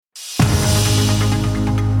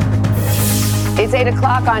It's 8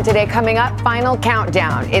 o'clock on Today. Coming up, final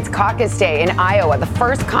countdown. It's Caucus Day in Iowa, the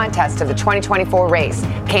first contest of the 2024 race.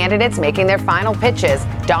 Candidates making their final pitches.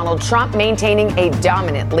 Donald Trump maintaining a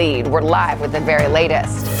dominant lead. We're live with the very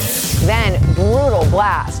latest. Then, brutal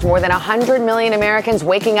blast. More than 100 million Americans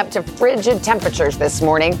waking up to frigid temperatures this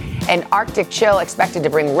morning. An Arctic chill expected to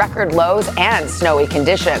bring record lows and snowy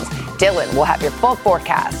conditions. Dylan will have your full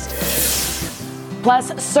forecast.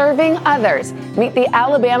 Plus, serving others. Meet the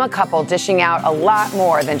Alabama couple dishing out a lot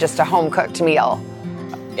more than just a home-cooked meal.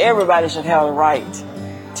 Everybody should have the right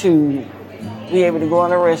to be able to go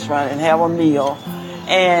in a restaurant and have a meal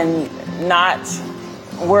and not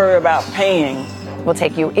worry about paying. We'll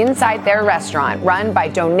take you inside their restaurant, run by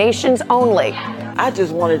donations only. I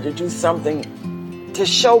just wanted to do something to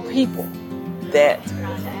show people that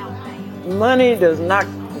money does not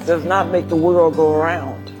make the world go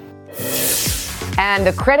around. And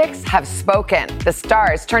the critics have spoken. The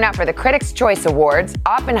stars turn out for the Critics' Choice Awards,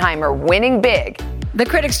 Oppenheimer winning big. The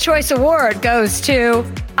Critics' Choice Award goes to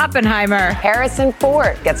Oppenheimer. Harrison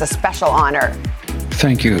Ford gets a special honor.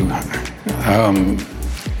 Thank you.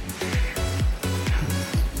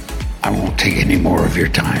 I won't take any more of your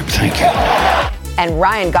time. Thank you. And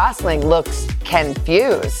Ryan Gosling looks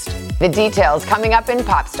confused. The details coming up in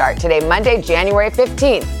Pop Start today, Monday, January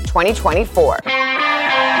 15th, 2024.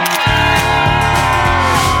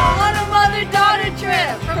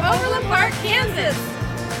 Overland Park, Kansas.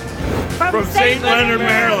 From St. Leonard,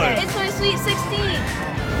 Maryland. It's my Sweet 16.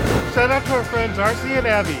 Shout out to our friends RC and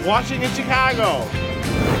Abby. Watching in Chicago.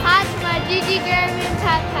 Hi to my Gigi, Jeremy, and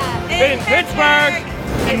Pat. In Pittsburgh.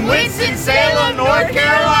 In Winston-Salem, North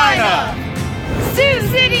Carolina. Sioux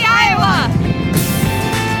City, Iowa.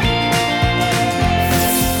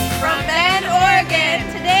 From Bend, Oregon.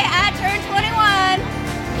 Today I turned 21.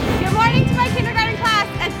 Good morning to my kindergarten class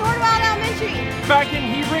at Fort Wild Elementary. Back in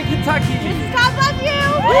Hebron, Kentucky. Mrs. God bless you.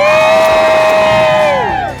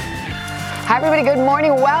 Hi, everybody. Good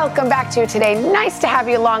morning. Welcome back to Today. Nice to have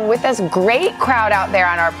you along with us. Great crowd out there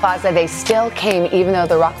on our plaza. They still came, even though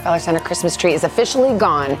the Rockefeller Center Christmas tree is officially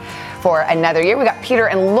gone for another year. We got Peter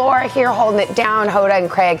and Laura here holding it down. Hoda and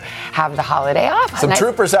Craig have the holiday off. Some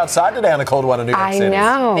troopers outside today on the cold one in New York City. I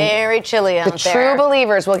know. Very chilly out The there. true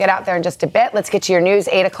believers will get out there in just a bit. Let's get to your news.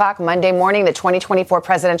 8 o'clock Monday morning. The 2024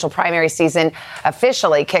 presidential primary season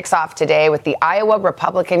officially kicks off today with the Iowa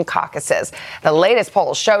Republican caucuses. The latest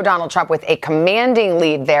polls show Donald Trump with a commanding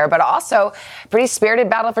lead there, but also pretty spirited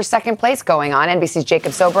battle for second place going on. NBC's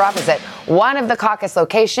Jacob Soboroff is at one of the caucus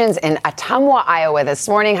locations in Ottumwa, Iowa this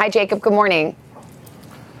morning. Hi, Jacob. Good morning.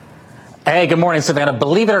 Hey, good morning, Savannah.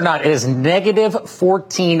 Believe it or not, it is negative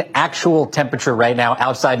 14 actual temperature right now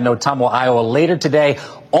outside in Ottumwa, Iowa. Later today,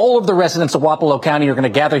 all of the residents of Wapello County are going to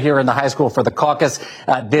gather here in the high school for the caucus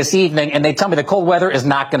this evening, and they tell me the cold weather is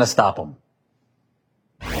not going to stop them.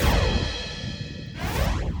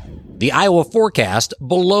 The Iowa forecast,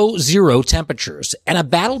 below zero temperatures, and a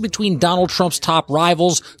battle between Donald Trump's top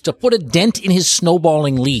rivals to put a dent in his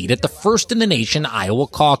snowballing lead at the first in the nation Iowa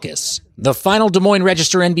caucus. The final Des Moines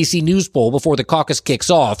Register NBC News poll before the caucus kicks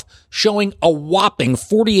off, showing a whopping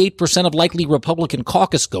 48% of likely Republican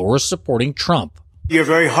caucus goers supporting Trump. You're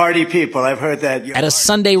very hardy people. I've heard that. At a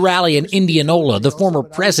Sunday rally in Indianola, the former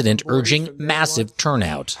president urging massive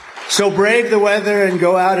turnout. So brave the weather and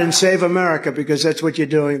go out and save America, because that's what you're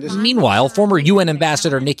doing. Meanwhile, former UN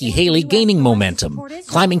Ambassador Nikki Haley gaining momentum,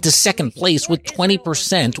 climbing to second place with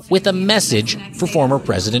 20% with a message for former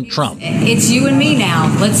President Trump. It's you and me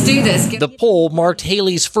now. Let's do this. The poll marked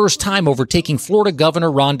Haley's first time overtaking Florida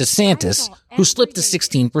Governor Ron DeSantis, who slipped to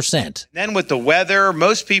 16%. Then with the weather,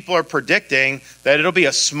 most people are predicting that it'll be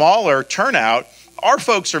a smaller turnout. Our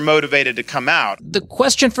folks are motivated to come out. The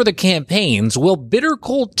question for the campaigns, will bitter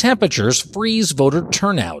cold temperatures freeze voter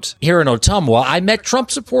turnout? Here in Ottumwa, I met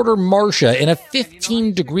Trump supporter Marcia in a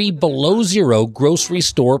 15-degree below zero grocery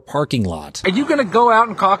store parking lot. Are you going to go out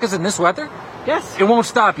and caucus in this weather? Yes. It won't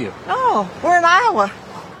stop you. Oh, we're in Iowa.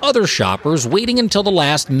 Other shoppers waiting until the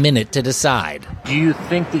last minute to decide. Do you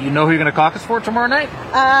think that you know who you're going to caucus for tomorrow night?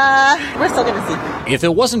 We're still going to see. If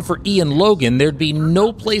it wasn't for Ian Logan, there'd be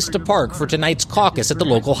no place to park for tonight's caucus at the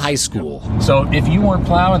local high school. So if you weren't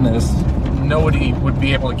plowing this, nobody would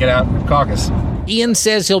be able to get out and caucus. Ian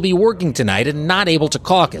says he'll be working tonight and not able to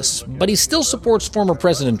caucus, but he still supports former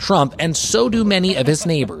President Trump, and so do many of his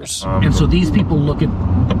neighbors. And so these people look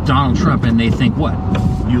at Donald Trump and they think what?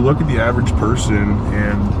 You look at the average person,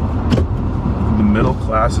 and the middle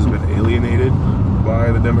class has been alienated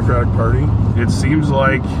by the Democratic Party. It seems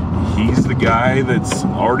like he's the guy that's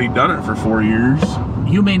already done it for 4 years.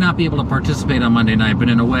 You may not be able to participate on Monday night, but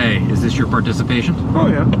in a way, is this your participation? Oh,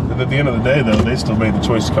 yeah. And at the end of the day, though, they still made the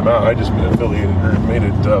choice to come out. I just affiliated or made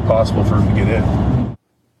it possible for them to get in.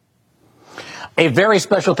 A very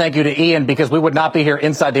special thank you to Ian, because we would not be here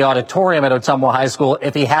inside the auditorium at Ottumwa High School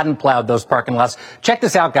if he hadn't plowed those parking lots. Check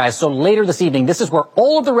this out, guys. So later this evening, this is where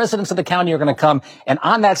all of the residents of the county are going to come. And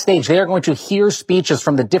on that stage, they are going to hear speeches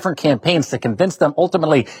from the different campaigns to convince them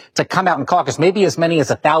ultimately to come out and caucus, maybe as many as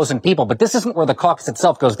 1,000 people. But this isn't where the caucus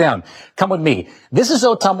itself goes down. Come with me. This is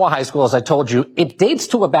Ottumwa High School, as I told you. It dates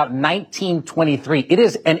to about 1923. It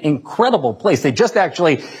is an incredible place. They just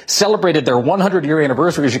actually celebrated their 100-year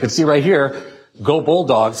anniversary, as you can see right here. Go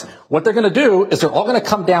Bulldogs. What they're going to do is they're all going to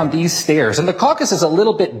come down these stairs. And the caucus is a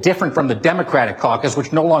little bit different from the Democratic caucus,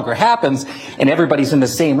 which no longer happens, and everybody's in the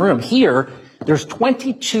same room. Here, there's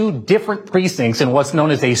 22 different precincts in what's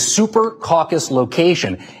known as a super caucus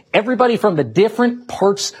location. Everybody from the different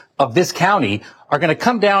parts of this county are going to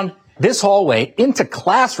come down this hallway into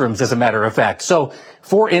classrooms, as a matter of fact. So,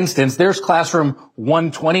 for instance, there's classroom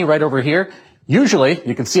 120 right over here. Usually,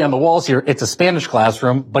 you can see on the walls here, it's a Spanish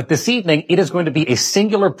classroom, but this evening, it is going to be a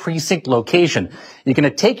singular precinct location. You're going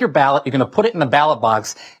to take your ballot, you're going to put it in the ballot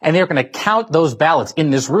box, and they're going to count those ballots in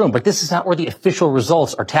this room. But this is not where the official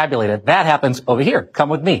results are tabulated. That happens over here. Come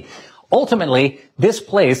with me. Ultimately, this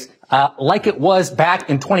place, like it was back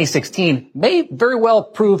in 2016, may very well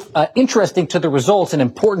prove interesting to the results and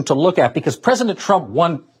important to look at, because President Trump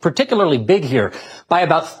won particularly big here by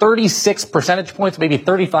about 36 percentage points, maybe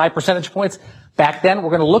 35 percentage points. Back then, we're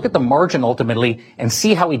going to look at the margin ultimately and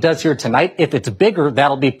see how he does here tonight. If it's bigger,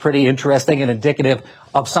 that'll be pretty interesting and indicative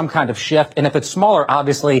of some kind of shift. And if it's smaller,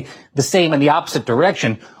 obviously the same in the opposite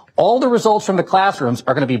direction. All the results from the classrooms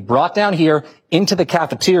are going to be brought down here into the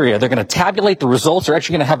cafeteria. They're going to tabulate the results. They're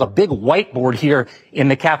actually going to have a big whiteboard here in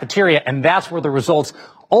the cafeteria, and that's where the results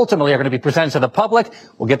ultimately are going to be presented to the public.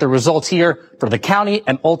 We'll get the results here for the county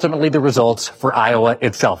and ultimately the results for Iowa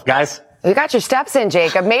itself. Guys? You got your steps in,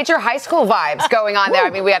 Jacob. Major high school vibes going on there.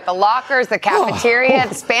 I mean, we got the lockers, the cafeteria,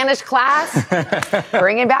 the Spanish class.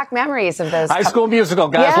 Bringing back memories of those. High School Musical,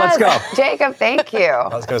 guys. Yes, Let's go. Jacob, thank you.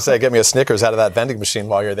 I was going to say, get me a Snickers out of that vending machine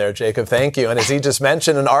while you're there, Jacob. Thank you. And as he just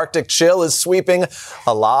mentioned, an Arctic chill is sweeping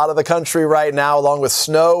a lot of the country right now, along with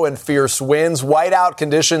snow and fierce winds. Whiteout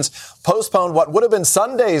conditions postponed what would have been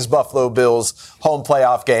Sunday's Buffalo Bills home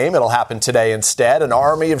playoff game. It'll happen today instead. An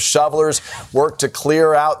army of shovelers worked to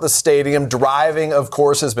clear out the stadium. Driving, of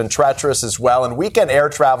course, has been treacherous as well. And weekend air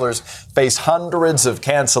travelers face hundreds of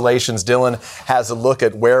cancellations. Dylan has a look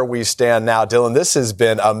at where we stand now. Dylan, this has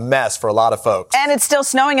been a mess for a lot of folks. And it's still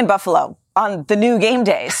snowing in Buffalo on the new game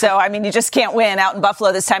day. So, I mean, you just can't win out in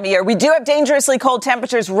Buffalo this time of year. We do have dangerously cold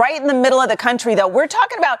temperatures right in the middle of the country, though. We're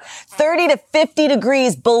talking about 30 to 50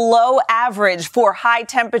 degrees below average for high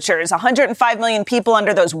temperatures. 105 million people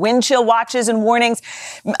under those wind chill watches and warnings.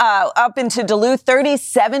 Up into Duluth,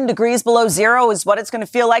 37 degrees below zero is what it's going to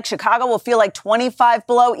feel like. Chicago will feel like 25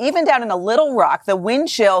 below. Even down in a Little Rock, the wind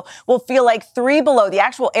chill will feel like 3 below. The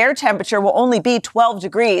actual air temperature will only be 12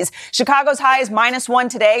 degrees. Chicago's high is -1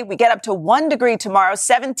 today. We get up to 1 degree tomorrow,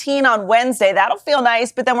 17 on Wednesday. That'll feel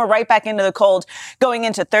nice, but then we're right back into the cold going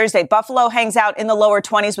into Thursday. Buffalo hangs out in the lower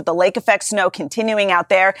 20s with the lake effect snow continuing out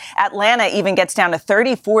there. Atlanta even gets down to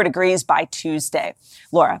 34 degrees by Tuesday.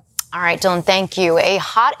 Laura. All right, Dylan, thank you. A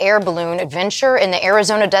hot air balloon adventure in the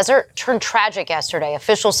Arizona desert turned tragic yesterday.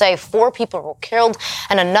 Officials say 4 people were killed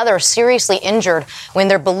and another seriously injured when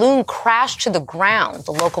their balloon crashed to the ground.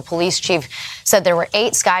 The local police chief said there were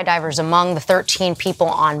 8 skydivers among the 13 people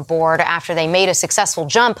on board. After they made a successful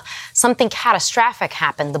jump, something catastrophic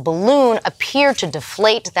happened. The balloon appeared to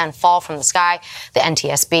deflate, then fall from the sky. The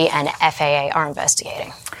NTSB and FAA are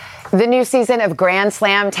investigating. The new season of Grand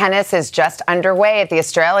Slam tennis is just underway at the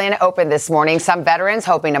Australian Open this morning. Some veterans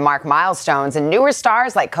hoping to mark milestones and newer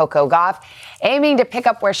stars like Coco Gauff aiming to pick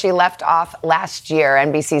up where she left off last year.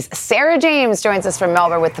 NBC's Sarah James joins us from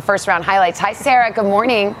Melbourne with the first round highlights. Hi, Sarah. Good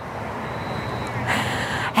morning.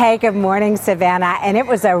 Hey, good morning, Savannah. And it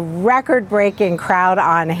was a record-breaking crowd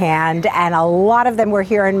on hand, and a lot of them were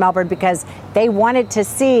here in Melbourne because they wanted to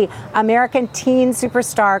see American teen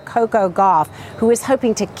superstar Coco Gauff, who is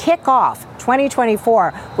hoping to kick off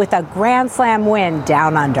 2024 with a Grand Slam win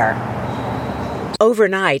down under.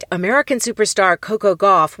 Overnight, American superstar Coco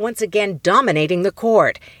Gauff once again dominating the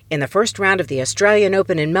court in the first round of the Australian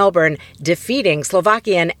Open in Melbourne, defeating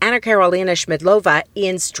Slovakian Anna Karolina Schmidlova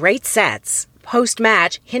in straight sets.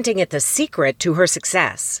 Post-match, hinting at the secret to her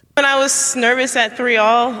success. When I was nervous at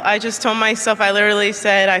 3-all, I just told myself, I literally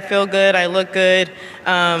said, I feel good, I look good.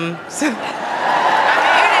 I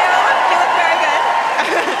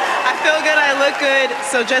feel good, I look look good,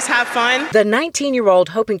 so just have fun. The 19-year-old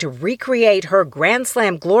hoping to recreate her Grand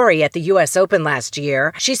Slam glory at the U.S. Open last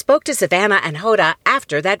year. She spoke to Savannah and Hoda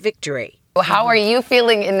after that victory. How are you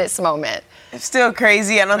feeling in this moment? It's still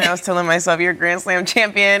crazy. I was telling myself, you're a Grand Slam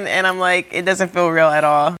champion, and I'm like, it doesn't feel real at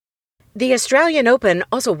all. The Australian Open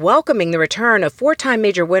also welcoming the return of four-time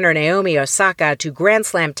major winner Naomi Osaka to Grand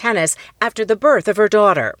Slam tennis after the birth of her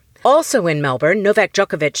daughter. Also in Melbourne, Novak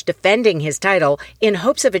Djokovic defending his title in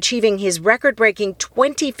hopes of achieving his record-breaking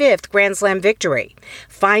 25th Grand Slam victory,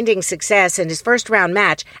 finding success in his first-round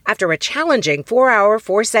match after a challenging 4-hour,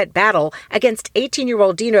 4-set battle against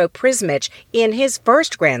 18-year-old Dino Prismic in his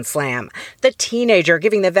first Grand Slam, the teenager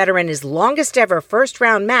giving the veteran his longest-ever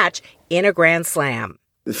first-round match in a Grand Slam.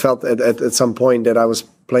 It felt at some point that I was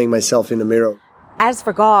playing myself in the mirror. As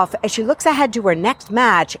for golf, as she looks ahead to her next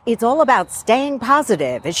match, it's all about staying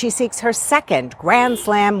positive as she seeks her second Grand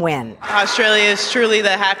Slam win. Australia is truly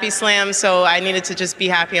the happy slam, so I needed to just be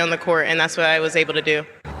happy on the court, and that's what I was able to do.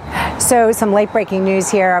 So some late-breaking news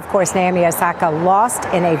here. Of course, Naomi Osaka lost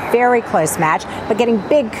in a very close match, but getting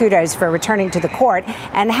big kudos for returning to the court.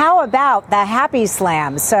 And how about the happy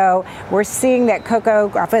slam? So we're seeing that Coco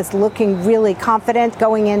Gauff is looking really confident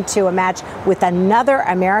going into a match with another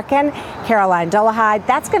American, Caroline Dolehide.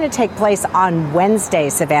 That's going to take place on Wednesday,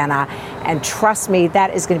 Savannah. And trust me,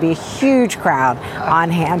 that is going to be a huge crowd on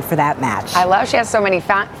hand for that match. I love she has so many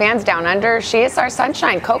fans down under. She is our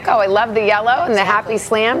sunshine. Coco, I love the yellow and the happy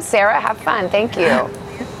slam. Sarah, have fun. Thank you.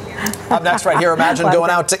 Up next right here, imagine going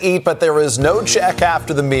out to eat, but there is no check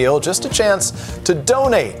after the meal, just a chance to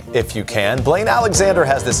donate if you can. Blaine Alexander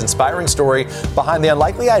has this inspiring story behind the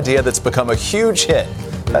unlikely idea that's become a huge hit.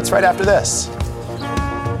 That's right after this.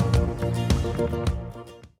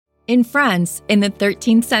 In France, in the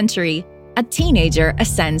 13th century, a teenager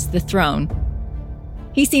ascends the throne.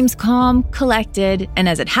 He seems calm, collected, and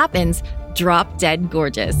as it happens, drop-dead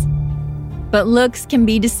gorgeous. But looks can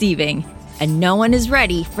be deceiving, and no one is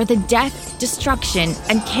ready for the death, destruction,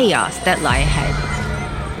 and chaos that lie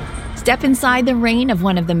ahead. Step inside the reign of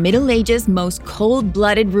one of the Middle Ages' most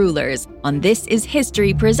cold-blooded rulers on This Is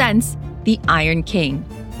History Presents The Iron King,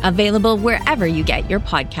 available wherever you get your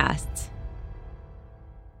podcasts.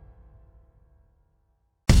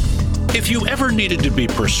 If you ever needed to be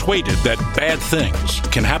persuaded that bad things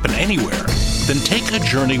can happen anywhere, then take a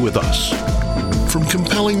journey with us. From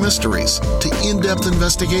compelling mysteries to in-depth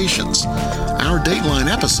investigations, our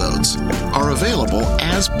Dateline episodes are available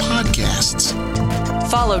as podcasts.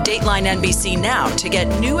 Follow Dateline NBC now to get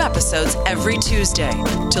new episodes every Tuesday.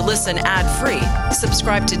 To listen ad-free,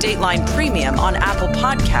 subscribe to Dateline Premium on Apple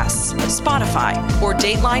Podcasts, Spotify, or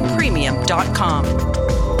DatelinePremium.com.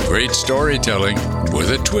 Great storytelling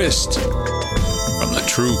with a twist from the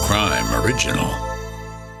True Crime Original.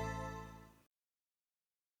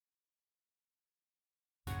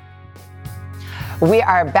 We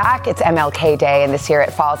are back. It's MLK Day, and this year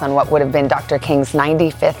it falls on what would have been Dr. King's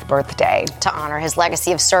 95th birthday. To honor his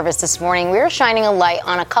legacy of service this morning, we are shining a light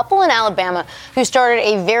on a couple in Alabama who started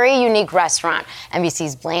a very unique restaurant.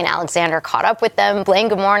 NBC's Blaine Alexander caught up with them. Blaine,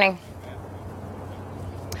 good morning.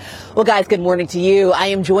 Well, guys, good morning to you. I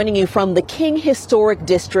am joining you from the King Historic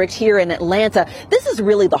District here in Atlanta. This is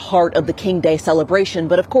really the heart of the King Day celebration,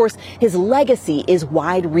 but of course, his legacy is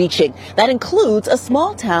wide-reaching. That includes a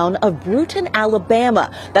small town of Brewton,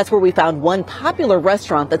 Alabama. That's where we found one popular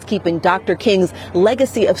restaurant that's keeping Dr. King's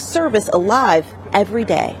legacy of service alive every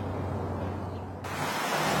day.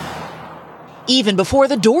 Even before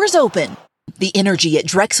the doors open, the energy at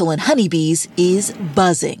Drexel and Honeybees is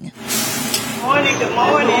buzzing. Good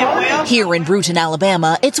morning. Here in Brewton,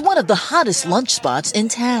 Alabama, it's one of the hottest lunch spots in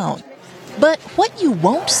town. But what you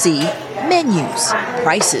won't see, menus,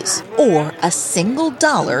 prices, or a single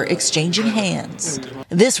dollar exchanging hands.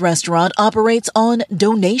 This restaurant operates on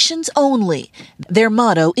donations only. Their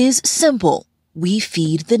motto is simple: we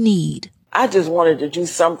feed the need. I just wanted to do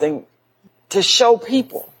something to show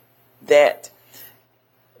people that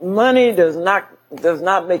money does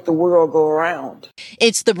not make the world go around.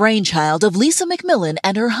 It's the brainchild of Lisa McMillan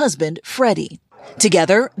and her husband, Freddie.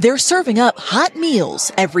 Together, they're serving up hot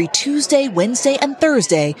meals every Tuesday, Wednesday, and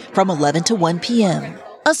Thursday from 11 to 1 p.m.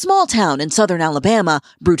 A small town in southern Alabama,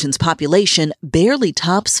 Brewton's population barely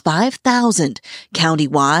tops 5,000.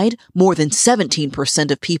 Countywide, more than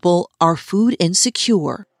 17% of people are food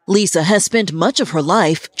insecure. Lisa has spent much of her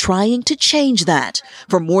life trying to change that.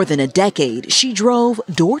 For more than a decade, she drove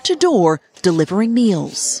door to door delivering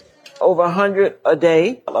meals. Over 100 a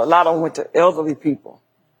day. A lot of them went to elderly people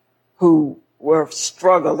who were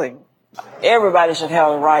struggling. Everybody should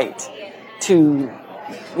have the right to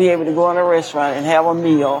be able to go in a restaurant and have a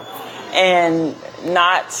meal and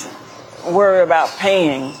not worry about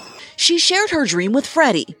paying. She shared her dream with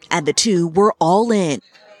Freddie, and the two were all in.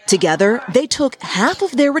 Together, they took half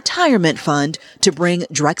of their retirement fund to bring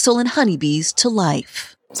Drexel and Honeybees to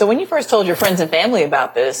life. So when you first told your friends and family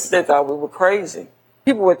about this, they thought we were crazy.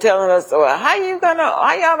 People were telling us, well, how y'all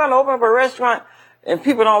gonna open up a restaurant and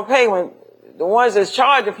people don't pay when the ones that's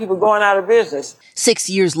charging people going out of business? 6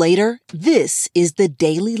 years later, this is the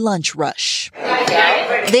daily lunch rush.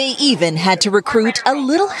 They even had to recruit a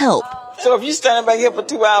little help. So if you're standing back here for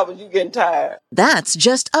 2 hours, you're getting tired. That's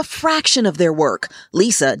just a fraction of their work.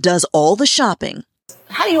 Lisa does all the shopping.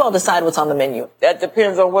 how do you all decide what's on the menu? That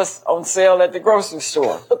depends on what's on sale at the grocery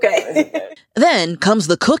store. Okay. Then comes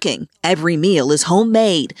the cooking. Every meal is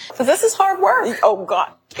homemade. So this is hard work. Oh,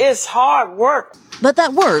 God. It's hard work. But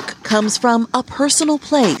that work comes from a personal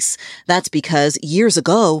place. That's because years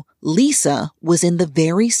ago, Lisa was in the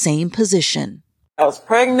very same position. I was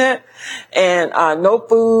pregnant and no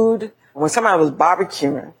food. When somebody was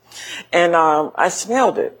barbecuing and I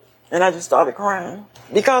smelled it and I just started crying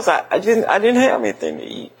because I didn't have anything to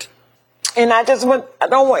eat. And I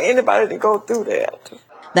don't want anybody to go through that.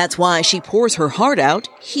 That's why she pours her heart out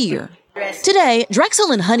here. Today,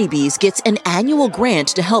 Drexel and Honeybees gets an annual grant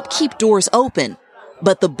to help keep doors open.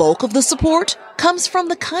 But the bulk of the support comes from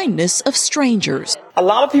the kindness of strangers. A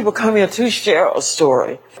lot of people come here to share a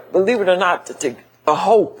story. Believe it or not, to take a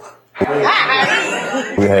hope.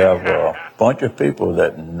 We have a bunch of people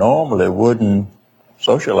that normally wouldn't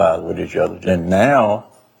socialize with each other, and now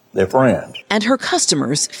they're friends. And her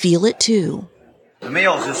customers feel it too. The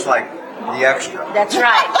meal is just like the extra. That's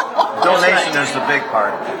right. Donation is the big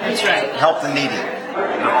part. That's right. Help the needy.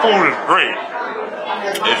 The food is great.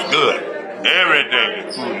 It's good. Every day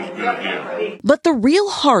the food is good here. But the real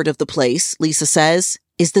heart of the place, Lisa says,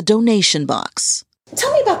 is the donation box.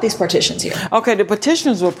 Tell me about these partitions here. Okay, the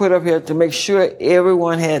partitions were put up here to make sure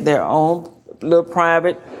everyone had their own little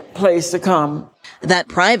private place to come. That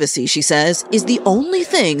privacy, she says, is the only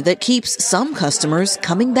thing that keeps some customers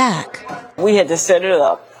coming back. We had to set it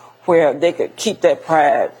up where they could keep that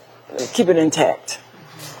pride, keep it intact.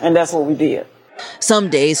 And that's what we did. Some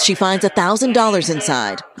days she finds $1,000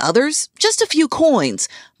 inside. Others, just a few coins,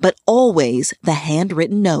 but always the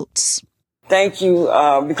handwritten notes. Thank you.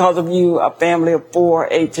 Because of you, a family of 4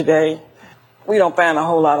 ate today. We don't find a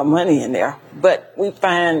whole lot of money in there, but we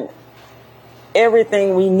find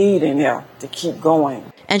everything we need in there to keep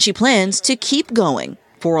going. And she plans to keep going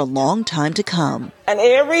for a long time to come. And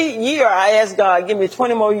every year I ask God, give me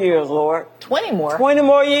 20 more years, Lord. 20 more? 20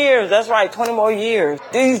 more years. That's right, 20 more years.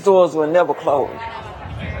 These doors will never close.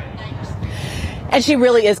 And she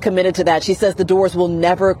really is committed to that. She says the doors will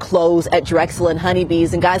never close at Drexel and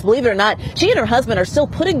Honeybees. And guys, believe it or not, she and her husband are still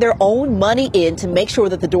putting their own money in to make sure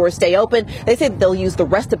that the doors stay open. They say that they'll use the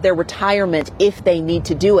rest of their retirement if they need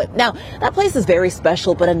to do it. Now, that place is very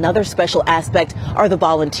special, but another special aspect are the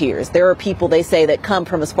volunteers. There are people, they say, that come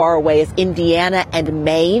from as far away as Indiana and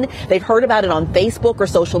Maine. They've heard about it on Facebook or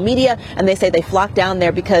social media, and they say they flock down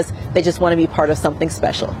there because they just want to be part of something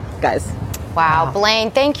special. Guys. Wow,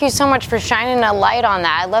 Blaine, thank you so much for shining a light on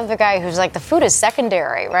that. I love the guy who's like, the food is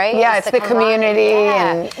secondary, right? Yeah, it's the community,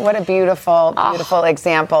 and what a beautiful, beautiful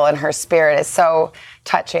example, and her spirit is so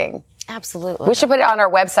touching. Absolutely. We should put it on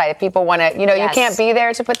our website if people want to, you can't be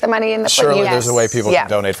there to put the money in the Surely there's a way people can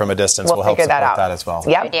donate from a distance. We'll help figure support that out. as well.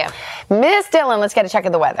 Yep. Miss Dillon, let's get a check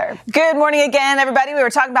of the weather. Good morning again, everybody. We were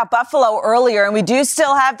talking about Buffalo earlier, and we do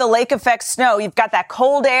still have the lake effect snow. You've got that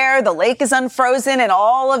cold air, the lake is unfrozen, and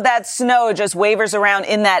all of that snow just wavers around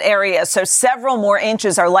in that area. So several more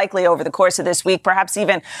inches are likely over the course of this week, perhaps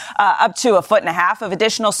even up to 1.5 feet of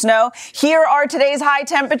additional snow. Here are today's high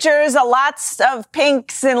temperatures. Lots of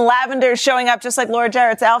pinks and lavenders showing up, just like Laura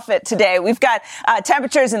Jarrett's outfit today. We've got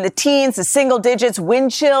temperatures in the teens, the single digits,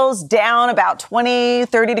 wind chills down about 20,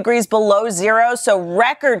 30 degrees below zero. So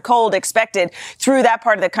record cold expected through that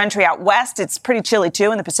part of the country. Out west, it's pretty chilly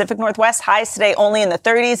too in the Pacific Northwest. Highs today only in the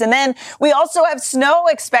 30s. And then we also have snow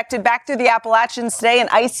expected back through the Appalachians today, an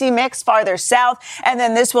icy mix farther south. And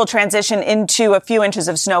then this will transition into a few inches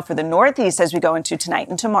of snow for the Northeast as we go into tonight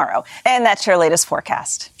and tomorrow. And that's your latest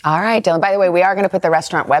forecast. All right, Dylan. By the way, we are going to put the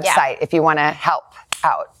restaurant website if you want to help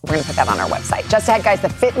out. We're going to put that on our website. Just ahead, guys, the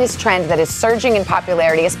fitness trend that is surging in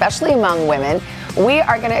popularity, especially among women. We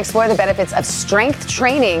are going to explore the benefits of strength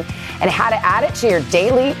training and how to add it to your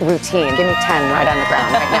daily routine. Give me 10 right on the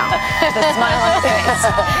ground right now. The smile on your face.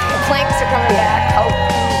 Planks are coming back.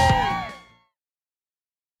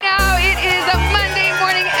 Now it is a Monday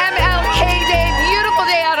morning MLK Day. Beautiful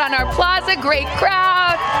day out on our plaza. Great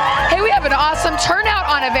crowd. Hey, we have an awesome turnout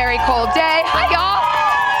on a very cold day. Hi, y'all.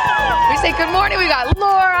 We say good morning. We got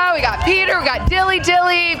Laura, we got Peter, we got Dilly.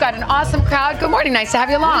 We've got an awesome crowd. Good morning. Nice to have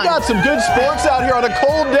you along. We got some good sports out here on a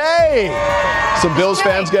cold day. Some Bills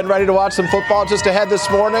fans getting ready to watch some football just ahead this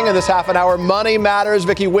morning. In this half an hour, Money Matters.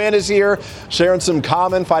 Vicky Nguyen is here sharing some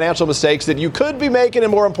common financial mistakes that you could be making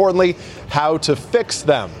and, more importantly, how to fix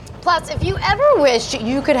them. Plus, if you ever wished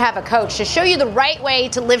you could have a coach to show you the right way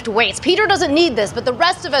to lift weights, Peter doesn't need this, but the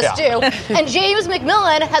rest of us do. And James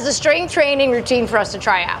McMillan has a strength training routine for us to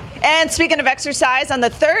try out. And speaking of exercise, on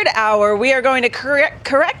the third hour, we are going to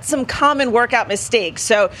correct some common workout mistakes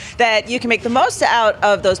so that you can make the most out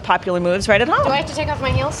of those popular moves right at home. Do I have to take off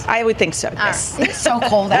my heels? I would think so, yes. It's so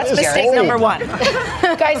cold. That's mistake number one.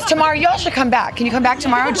 Guys, tomorrow, y'all should come back. Can you come back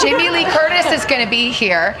tomorrow? Jamie Lee Curtis is going to be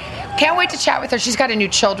here. Can't wait to chat with her. She's got a new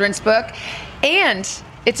children's book, and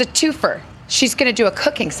it's a twofer. She's going to do a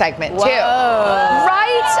cooking segment, too. Right?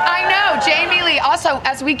 I know. Jamie Lee. Also,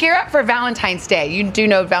 as we gear up for Valentine's Day, you do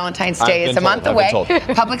know Valentine's Day is a month away.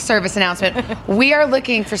 Public service announcement. We are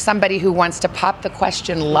looking for somebody who wants to pop the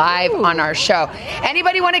question live on our show.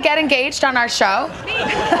 Anybody want to get engaged on our show?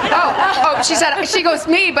 She goes,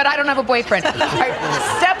 me, but I don't have a boyfriend. All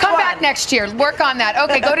right, come back next year. Work on that.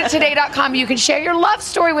 Okay, go to today.com. You can share your love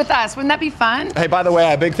story with us. Wouldn't that be fun? Hey, by the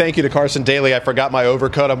way, a big thank you to Carson Daly. I forgot my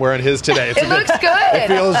overcoat. I'm wearing his today. It looks good. It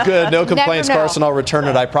feels good. No complaints, Carson. I'll return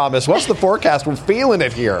it, I promise. What's the forecast? We're feeling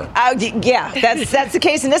it here. Yeah, that's the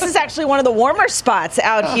case. And this is actually one of the warmer spots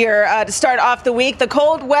out here to start off the week. The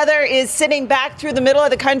cold weather is sitting back through the middle of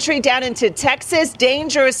the country down into Texas.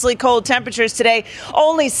 Dangerously cold temperatures today.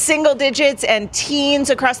 Only single digits and teens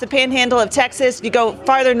across the panhandle of Texas. You go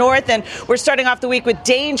farther north, and we're starting off the week with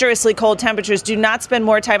dangerously cold temperatures. Do not spend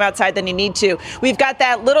more time outside than you need to. We've got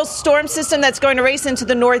that little storm system that's going to race into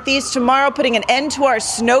the northeast tomorrow, putting an end to our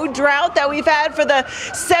snow drought that we've had for the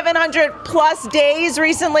 700 plus days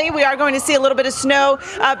recently. We are going to see a little bit of snow,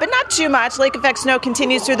 but not too much. Lake effect snow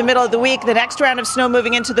continues through the middle of the week. The next round of snow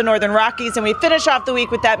moving into the northern Rockies, and we finish off the week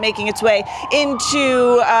with that making its way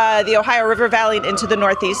into the Ohio River Valley and into the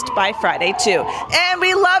northeast by Friday too. And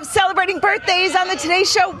we love celebrating birthdays on the Today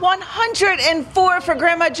Show. 104 for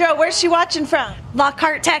Grandma Joe. Where's she watching from?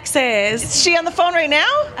 Lockhart, Texas. Is she on the phone right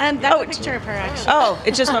now? And that's a picture of her, actually. Oh,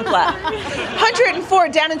 it just went flat. 104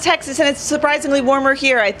 down in Texas, and it's surprisingly warmer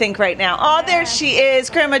here, I think, right now. Oh, there she is.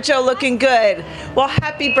 Grandma Joe looking good. Well,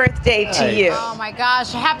 happy birthday to you. Oh, my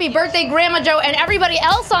gosh. Happy birthday, Grandma Joe, and everybody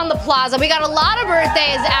else on the plaza. We got a lot of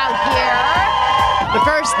birthdays out here. But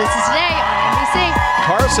first, this is Today on NBC.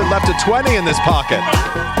 Carson left a 20 in this pocket.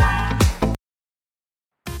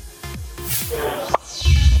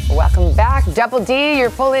 Welcome back. Double D, you're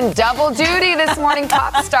pulling double duty this morning.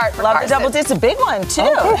 Pop start for Love Carson. the double D. It's a big one, too.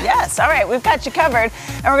 Okay. Yes. All right. We've got you covered.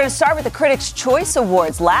 And we're going to start with the Critics' Choice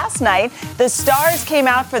Awards. Last night, the stars came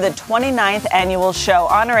out for the 29th annual show,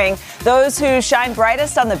 honoring those who shine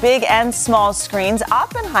brightest on the big and small screens.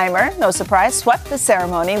 Oppenheimer, no surprise, swept the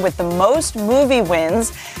ceremony with the most movie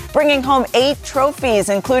wins, bringing home 8 trophies,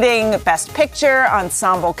 including Best Picture,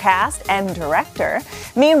 Ensemble Cast, and Director.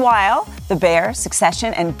 Meanwhile, The Bear,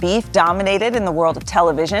 Succession, and Beef dominated in the world of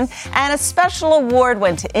television, and a special award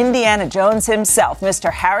went to Indiana Jones himself,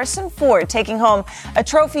 Mr. Harrison Ford, taking home a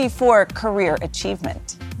trophy for career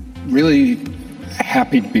achievement. Really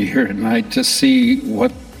happy to be here tonight to see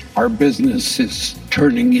what our business is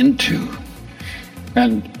turning into,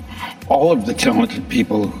 and all of the talented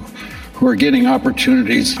people who are getting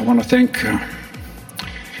opportunities. I want to thank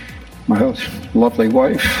my lovely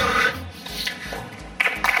wife,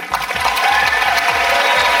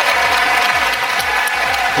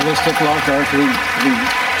 Holistic Lockhart, who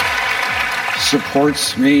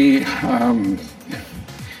supports me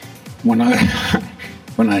when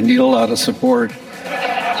I need a lot of support.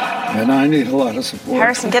 And I need a lot of support.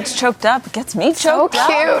 Harrison gets choked up. It gets me choked up.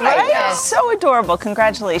 So cute. Right? So adorable.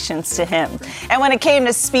 Congratulations to him. And when it came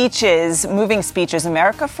to speeches, moving speeches,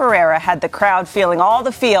 America Ferrera had the crowd feeling all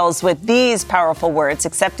the feels with these powerful words,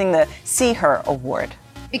 accepting the See Her Award.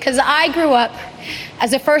 Because I grew up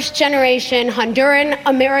as a first-generation Honduran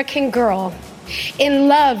American girl in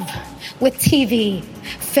love with TV,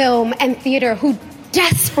 film, and theater who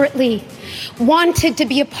desperately wanted to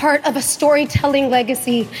be a part of a storytelling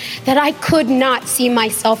legacy that I could not see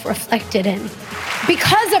myself reflected in.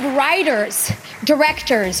 Because of writers,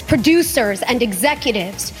 directors, producers, and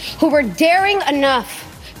executives who were daring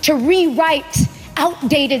enough to rewrite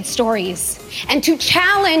outdated stories and to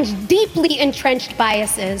challenge deeply entrenched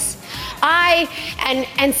biases, I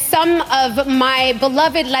and some of my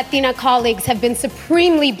beloved Latina colleagues have been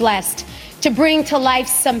supremely blessed to bring to life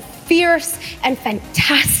some fierce and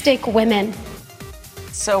fantastic women.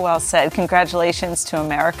 So well said. Congratulations to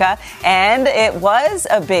America. And it was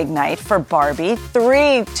a big night for Barbie.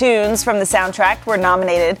 3 tunes from the soundtrack were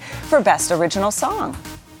nominated for Best Original Song.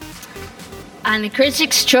 And the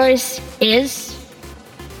critics' choice is...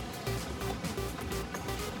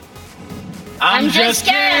 I'm just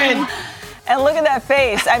kidding. And look at that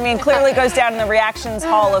face. I mean, clearly goes down in the Reactions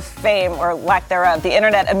Hall of Fame, or lack thereof. The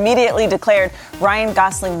internet immediately declared Ryan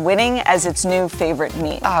Gosling winning as its new favorite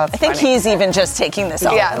meme. I think he's even just taking this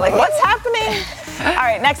off. Yeah, like, what's happening? All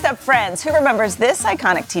right, next up, Friends. Who remembers this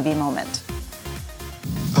iconic TV moment?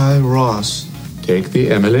 Hi, Ross. Take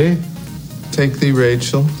the Emily. Take the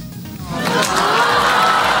Rachel.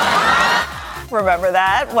 Remember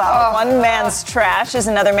that? Well, one man's trash is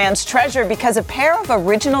another man's treasure, because a pair of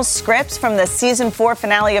original scripts from the season 4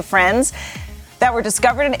 finale of Friends that were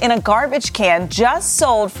discovered in a garbage can just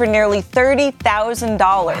sold for nearly $30,000.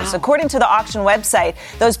 Wow. According to the auction website,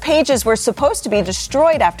 those pages were supposed to be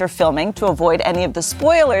destroyed after filming to avoid any of the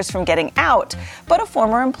spoilers from getting out. But a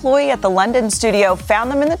former employee at the London studio found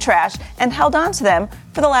them in the trash and held on to them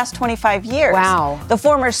for the last 25 years. Wow. The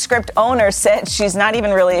former script owner said she's not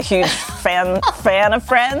even really a huge fan of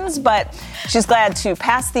Friends, but she's glad to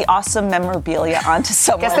pass the awesome memorabilia on to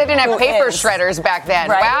someone. Guess they didn't have paper shredders back then.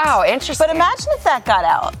 Right? Wow, interesting. But imagine if that got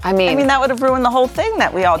out. I mean, that would have ruined the whole thing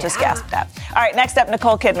that we all just gasped at. All right, next up,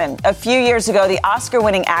 Nicole Kidman. A few years ago, the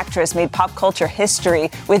Oscar-winning actress made pop culture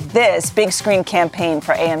history with this big screen campaign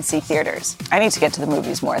for AMC theaters. I need to get to the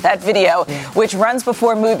movies more. That video, which runs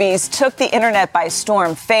before movies, took the internet by storm.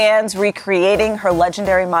 Fans recreating her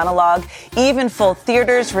legendary monologue, even full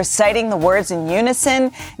theaters reciting the words in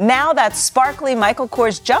unison. Now that sparkly Michael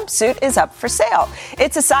Kors jumpsuit is up for sale.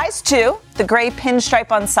 It's a size 2. The gray pinstripe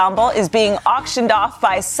ensemble is being auctioned off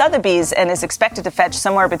by Sotheby's and is expected to fetch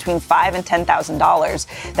somewhere between $5,000 and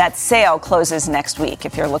 $10,000. That sale closes next week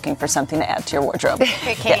if you're looking for something to add to your wardrobe.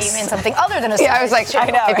 It can't even mean something other than a size. Yeah, I was like, I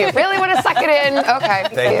know. If you really want to suck it in, okay.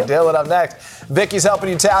 Thank you, Dylan. Up next, Vicky's helping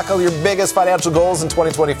you tackle your biggest financial goals in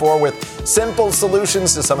 2024 with simple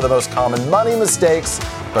solutions to some of the most common money mistakes.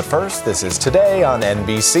 But first, this is Today on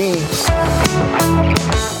NBC.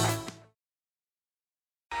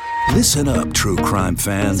 Listen up, true crime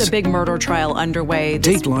fans. There's a big murder trial underway.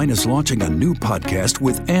 Dateline is launching a new podcast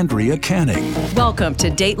with Andrea Canning. Welcome to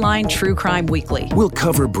Dateline True Crime Weekly. We'll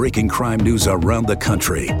cover breaking crime news around the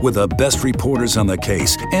country with the best reporters on the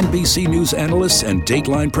case, NBC News analysts, and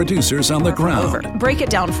Dateline producers on the ground. Break it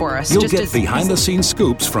down for us. You'll get behind-the-scenes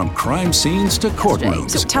scoops from crime scenes to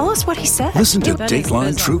courtrooms. So tell us what he said. Listen to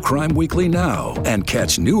Dateline True Crime Weekly now and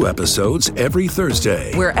catch new episodes every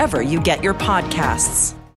Thursday. Wherever you get your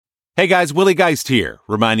podcasts. Hey guys, Willie Geist here,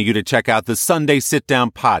 reminding you to check out the Sunday Sit Down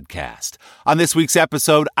podcast. On this week's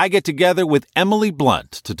episode, I get together with Emily Blunt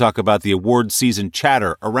to talk about the award season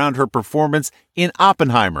chatter around her performance in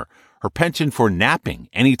Oppenheimer, her penchant for napping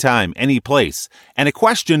anytime, any place, and a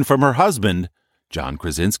question from her husband, John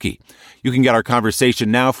Krasinski. You can get our conversation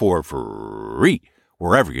now for free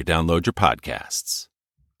wherever you download your podcasts.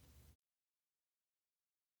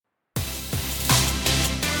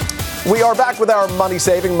 We are back with our Money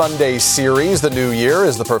Saving Monday series. The new year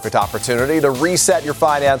is the perfect opportunity to reset your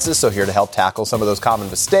finances. So here to help tackle some of those common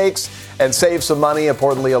mistakes and save some money,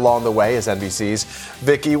 importantly, along the way is NBC's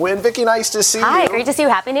Vicky Nguyen. Vicky, nice to see you. Hi, great to see you.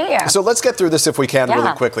 Happy New Year. So let's get through this if we can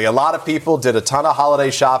really quickly. A lot of people did a ton of holiday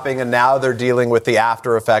shopping, and now they're dealing with the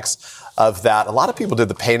after effects of that. A lot of people did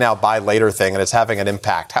the pay now, buy later thing, and it's having an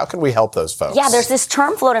impact. How can we help those folks? Yeah, there's this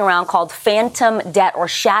term floating around called phantom debt or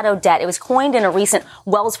shadow debt. It was coined in a recent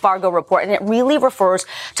Wells Fargo report, and it really refers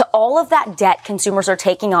to all of that debt consumers are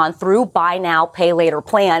taking on through buy now, pay later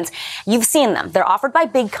plans. You've seen them. They're offered by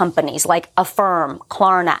big companies like Affirm,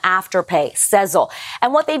 Klarna, Afterpay, Sezzle.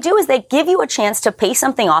 And what they do is they give you a chance to pay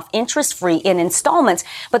something off interest-free in installments.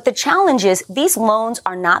 But the challenge is these loans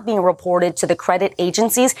are not being reported to the credit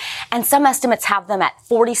agencies, and some estimates have them at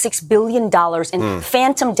 $46 billion in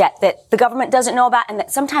phantom debt that the government doesn't know about and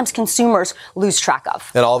that sometimes consumers lose track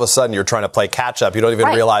of. And all of a sudden, you're trying to play catch up. You don't even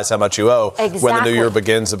realize how much you owe. Exactly. When the new year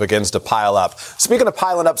begins, it begins to pile up. Speaking of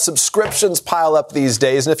piling up, subscriptions pile up these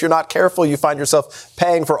days. And if you're not careful, you find yourself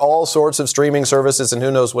paying for all sorts of streaming services and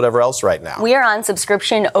who knows whatever else right now. We are on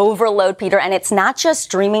subscription overload, Peter, and it's not just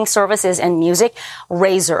streaming services and music.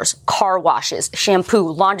 Razors, car washes,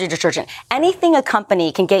 shampoo, laundry detergent, anything a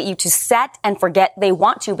company can get you to just set and forget they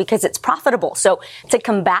want to because it's profitable. So to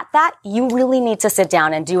combat that, you really need to sit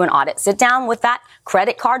down and do an audit. Sit down with that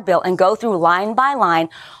credit card bill and go through line by line.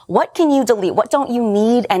 What can you delete? What don't you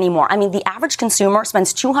need anymore? I mean, the average consumer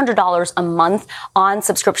spends $200 a month on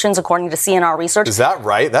subscriptions, according to CNR research. Is that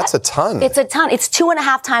right? That's a ton. It's a ton. It's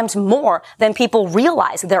 2.5 times more than people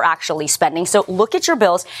realize they're actually spending. So look at your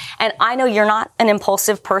bills. And I know you're not an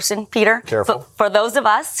impulsive person, Peter. Careful. But for those of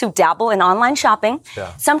us who dabble in online shopping,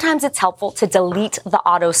 sometimes it's helpful to delete the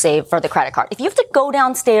autosave for the credit card. If you have to go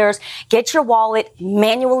downstairs, get your wallet,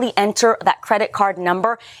 manually enter that credit card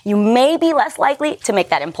number, you may be less likely to make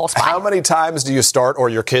that impulse buy. How many times do you start, or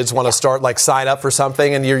your kids want to start, like sign up for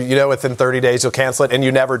something and you know within 30 days you'll cancel it, and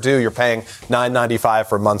you never do? You're paying $9.95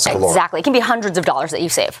 for months galore. Exactly. It can be hundreds of dollars that you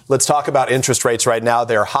save. Let's talk about interest rates right now.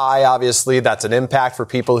 They're high, obviously. That's an impact for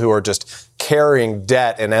people who are just carrying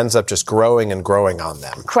debt and ends up just growing and growing on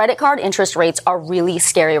them. Credit card interest rates are really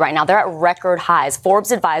scary right now. They're at record highs.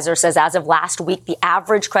 Forbes Advisor says as of last week, the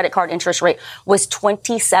average credit card interest rate was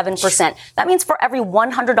 27%. That means for every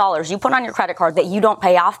 $100 you put on your credit card that you don't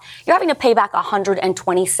pay off, you're having to pay back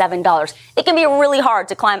 $127. It can be really hard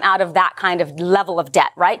to climb out of that kind of level of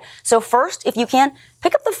debt, right? So first, if you can,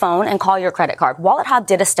 pick up the phone and call your credit card. Wallet Hub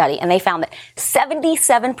did a study, and they found that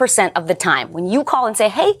 77% of the time when you call and say,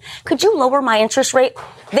 hey, could you lower my interest rate?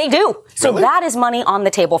 They do. So Really? that is money on the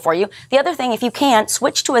table for you. The other thing, if you can,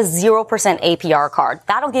 switch to a 0% APR card.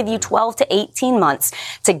 That'll give you 12 to 18 months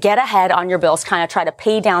to get ahead on your bills, kind of try to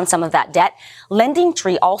pay down some of that debt.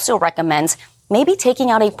 LendingTree also recommends maybe taking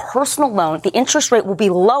out a personal loan. The interest rate will be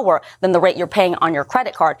lower than the rate you're paying on your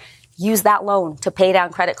credit card. Use that loan to pay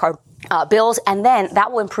down credit card bills, and then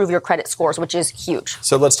that will improve your credit scores, which is huge.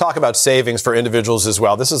 So let's talk about savings for individuals as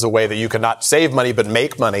well. This is a way that you can not save money, but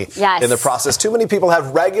make money in the process. Too many people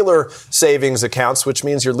have regular savings accounts, which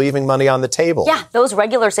means you're leaving money on the table. Yeah, those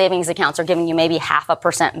regular savings accounts are giving you maybe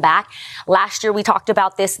 0.5% back. Last year, we talked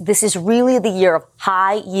about this. This is really the year of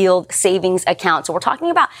high yield savings accounts. So we're talking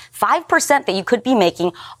about 5% that you could be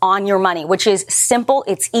making on your money, which is simple.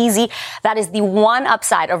 It's easy. That is the one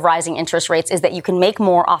upside of rising interest rates, is that you can make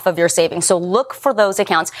more off of your savings. So look for those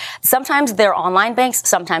accounts. Sometimes they're online banks,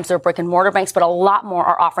 sometimes they're brick and mortar banks, but a lot more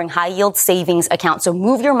are offering high yield savings accounts. So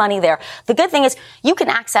move your money there. The good thing is you can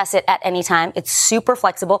access it at any time. It's super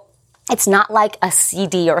flexible. It's not like a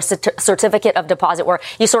CD or a certificate of deposit where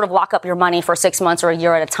you sort of lock up your money for 6 months or a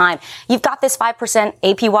year at a time. You've got this 5%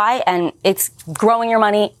 APY, and it's growing your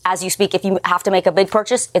money as you speak. If you have to make a big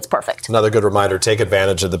purchase, it's perfect. Another good reminder, take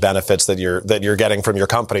advantage of the benefits that you're getting from your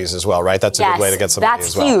companies as well, right? That's a good way to get some money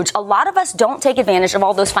as well. That's huge. A lot of us don't take advantage of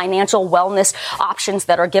all those financial wellness options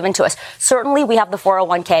that are given to us. Certainly, we have the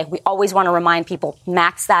 401k. We always want to remind people,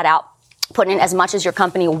 max that out. Put in as much as your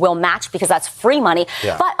company will match, because that's free money.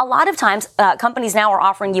 Yeah. But a lot of times, companies now are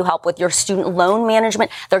offering you help with your student loan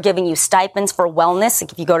management. They're giving you stipends for wellness,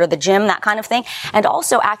 like if you go to the gym, that kind of thing, and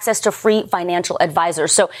also access to free financial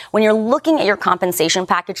advisors. So when you're looking at your compensation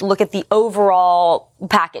package, look at the overall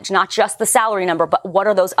package, not just the salary number, but what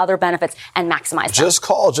are those other benefits, and maximize them. Just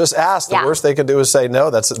call, just ask. The worst they can do is say no.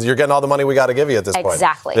 You're getting all the money we got to give you at this point.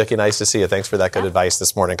 Exactly. Vicky, nice to see you. Thanks for that good advice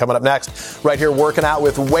this morning. Coming up next, right here, working out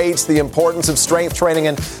with weights, the importance of strength training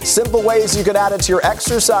and simple ways you could add it to your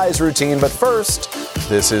exercise routine. But first,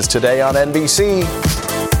 this is Today on NBC.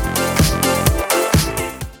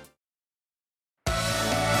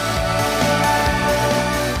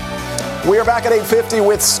 We are back at 8:50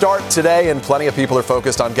 with Start Today, and plenty of people are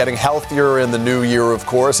focused on getting healthier in the new year, of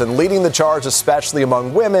course, and leading the charge, especially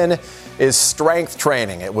among women, is strength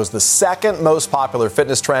training. It was the second most popular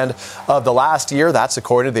fitness trend of the last year. That's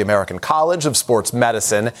according to the American College of Sports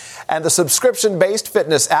Medicine. And the subscription-based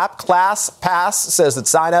fitness app ClassPass says that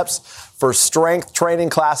signups for strength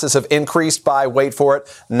training classes have increased by, wait for it,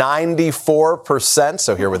 94%.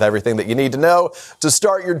 So here with everything that you need to know to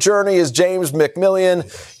start your journey is James McMillian.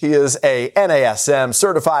 He is a NASM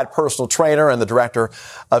certified personal trainer and the director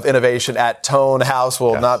of innovation at Tone House.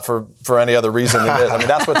 Well, not for any other reason than this. I mean,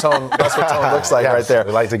 that's what Tone looks like right there.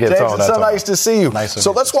 We like to get James, Tone. it's so nice to see you. Nice to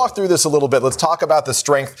so let's walk through this a little bit. Let's talk about the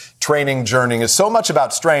strength training journey. So much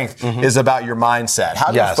about strength is about your mindset.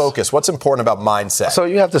 How do you focus? What's important about mindset? So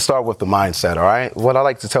you have to start with the mindset, all right? What I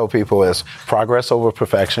like to tell people is progress over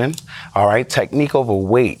perfection, all right? Technique over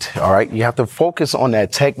weight, all right? You have to focus on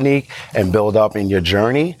that technique and build up in your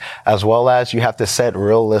journey, as well as you have to set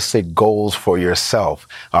realistic goals for yourself,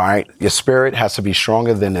 all right? Your spirit has to be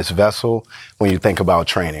stronger than this vessel when you think about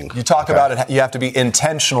training. You talk about it, you have to be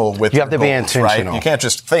intentional with your goals, be intentional. right? You can't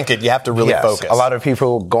just think it, you have to really focus. A lot of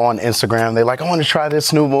people go on Instagram, they're like, I want to try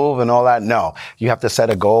this new move and all that. No, you have to set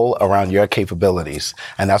a goal around your capabilities,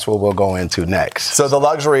 and that's what we're go into next. So the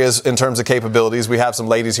luxury is in terms of capabilities. We have some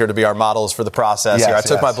ladies here to be our models for the process here. I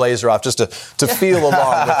took my blazer off just to feel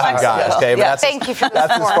along with you guys. Okay, but Thank you for the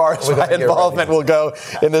that's as far as my involvement will go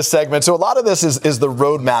in this segment. So a lot of this is the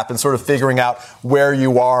roadmap and sort of figuring out where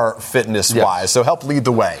you are fitness-wise. So help lead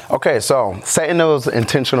the way. Okay, so setting those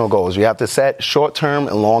intentional goals. You have to set short-term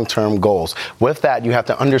and long-term goals. With that, you have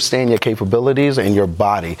to understand your capabilities and your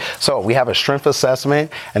body. So we have a strength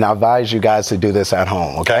assessment, and I advise you guys to do this at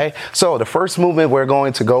home, okay? So the first movement we're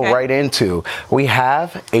going to go right into, we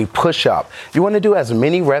have a push-up. You want to do as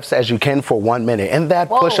many reps as you can for 1 minute. And that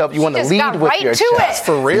push-up, you want to lead with your chest.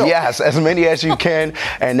 For real? Yes, as many as you can.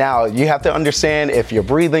 And now you have to understand if your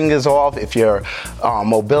breathing is off, if your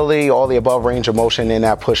mobility, all the above range of motion in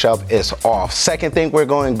that push-up is off. Second thing we're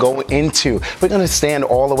going to go into, we're going to stand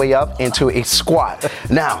all the way up into a squat.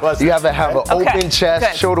 Now, you have to have an open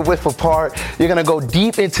chest, shoulder width apart. You're going to go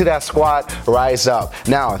deep into that squat, rise up.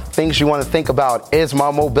 Now, things you want to think about, is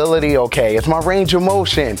my mobility okay? Is my range of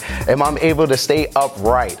motion? Am I able to stay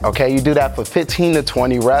upright? Okay, you do that for 15 to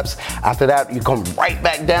 20 reps. After that, you come right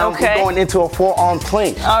back down. We're going into a forearm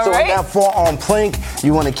plank. In that forearm plank,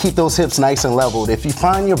 you want to keep those hips nice and leveled. If you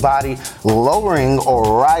find your body lowering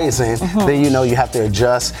or rising, then you know you have to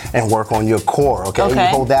adjust and work on your core, okay? You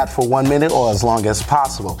hold that for 1 minute or as long as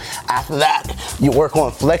possible. After that, you work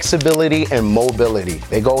on flexibility and mobility.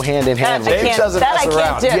 They go hand in hand. I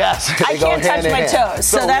can't do. Yes, I can't touch my toes,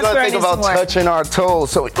 so that's where I need some about more. touching our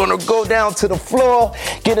toes. So we're gonna go down to the floor,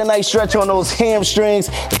 get a nice stretch on those hamstrings.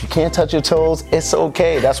 If you can't touch your toes, it's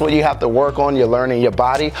okay. That's what you have to work on. You're learning your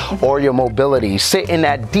body or your mobility. Sit in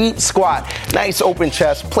that deep squat, nice open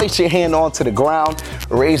chest, place your hand onto the ground,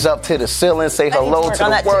 raise up to the ceiling, say hello to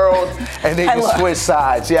the world, and then you switch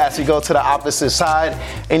sides. Yes, you go to the opposite side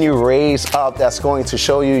and you raise up. That's going to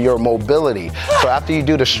show you your mobility. So after you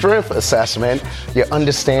do the strength assessment, you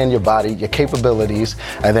understand your body, your capabilities,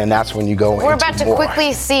 and then that's when you go into We're about to more.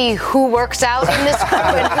 quickly see who works out in this crew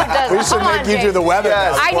and who doesn't. We should make you do the weather.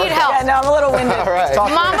 I need help. Yeah, no, I'm a little winded. All right.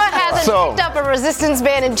 Mama hasn't picked up a resistance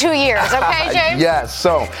band in 2 years, okay, James? Yes,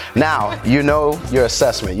 so now you know your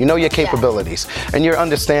assessment, you know your capabilities, and you're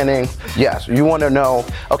understanding, yes, you want to know,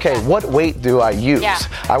 okay, what weight do I use?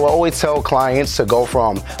 I will always tell clients to go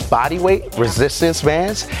from body weight, resistance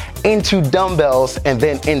bands, into dumbbells, and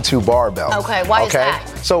then into barbell. Okay, why is that?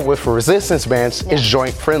 So with resistance bands, it's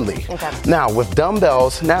joint friendly. Now with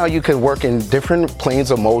dumbbells, now you can work in different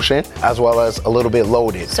planes of motion as well as a little bit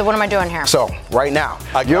loaded. So what am I doing here? So right now,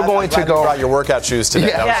 you're going to go. You brought your workout shoes today.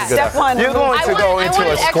 Yeah. That was a good Step one. You're going to go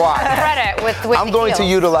into a squat. Credit with I'm going to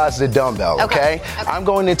utilize the dumbbell, okay? I'm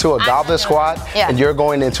going into a goblet squat, and you're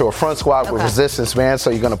going into a front squat with resistance bands.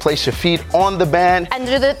 So you're going to place your feet on the band. And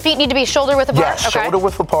do the feet need to be shoulder width apart? Yes, shoulder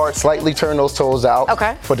width apart. Slightly turn those toes out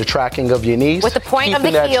for the tracking of your knees. With the point of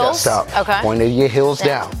the that heels. chest out. Point of your heels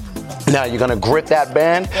down. Now you're gonna grip that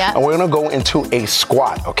band, and we're gonna go into a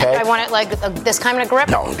squat, okay? I want it like this kind of grip?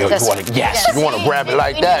 No, you want to, you want to grab it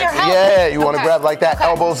like We need your that. help. Yeah, you want to grab like that.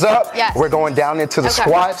 Elbows up. Yes. We're going down into the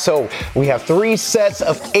squat. So we have 3 sets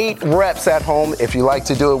of 8 reps at home if you like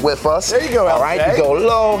to do it with us. There you go, all right, you go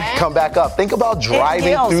low, come back up. Think about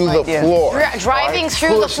driving through the floor. Driving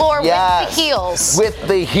through the floor with the heels. With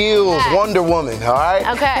the heels, Wonder Woman, all right?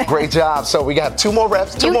 Okay. Great job. So we got 2 more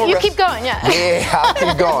reps, You reps. keep going, Yeah, I'll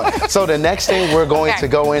keep going. So the next thing we're going to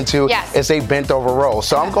go into is a bent over row.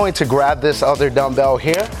 So I'm going to grab this other dumbbell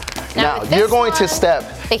here. Now you're going to step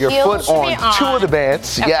your foot on 2 of the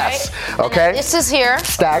bands. Yes. Okay. This is here.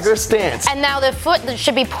 Stagger stance. And now the foot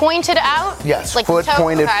should be pointed out. Yes. Like foot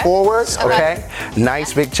pointed forward. Okay.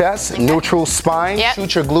 Nice big chest. Neutral spine.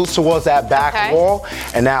 Shoot your glutes towards that back wall.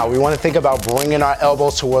 And now we want to think about bringing our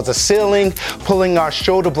elbows towards the ceiling, pulling our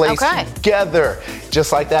shoulder blades together,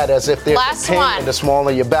 just like that, as if they're the pin in the small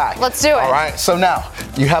of your back. Let's do it. All right. So now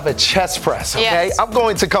you have a chest press. Okay. Yes. I'm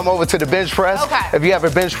going to come over to the bench press. Okay. If you have a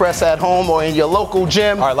bench press at home or in your local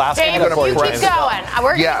gym. All right, last James, you keep going.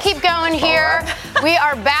 We're going to keep going here. We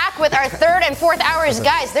are back with our 3rd and 4th hours.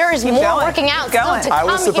 Guys, there is more working out still to come. I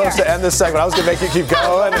was supposed to end this segment. I was going to make you keep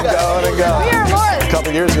going and going and going. We are more. A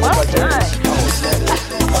couple years, you look like James.